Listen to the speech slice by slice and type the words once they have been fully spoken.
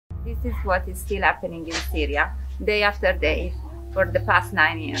This is what is still happening in Syria, day after day, for the past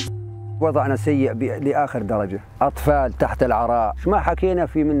 9 years. وضعنا سيء لآخر درجة، أطفال تحت العراء، ما حكينا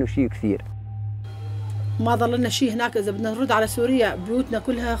في منه شيء كثير. ما ظل لنا شيء هناك، إذا بدنا نرد على سوريا بيوتنا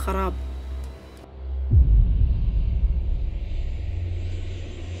كلها خراب.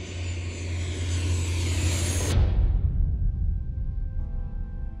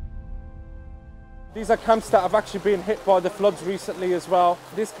 These are camps that have actually been hit by the floods recently as well.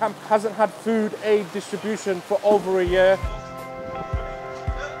 This camp hasn't had food aid distribution for over a year.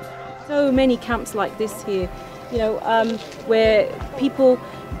 So many camps like this here, where people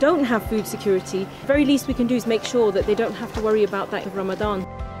don't have food security. The very least we can do is make sure that they don't have to worry about that in Ramadan.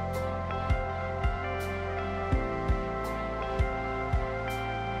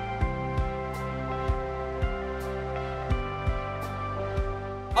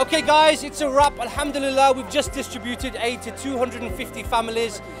 Okay guys, it's a wrap. Alhamdulillah, we've just distributed aid to 250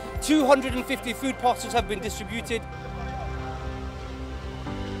 families. 250 food parcels have been distributed.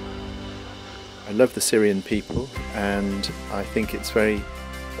 I love the Syrian people, and I think it's very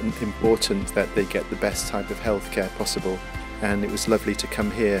important that they get the best type of healthcare possible, and it was lovely to come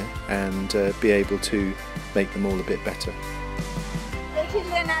here and be able to make them all a bit better. The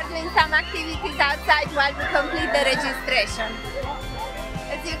children are doing some activities outside while we complete the registration.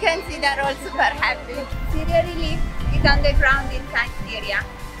 As you can see, they're all super happy. Syria Relief is on the ground inside Syria,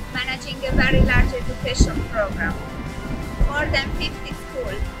 managing a very large education program. More than 50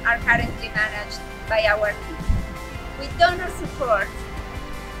 schools are currently managed by our team. With donor support,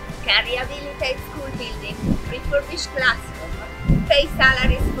 can rehabilitate school buildings, refurbish classrooms, pay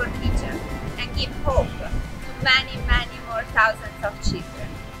salaries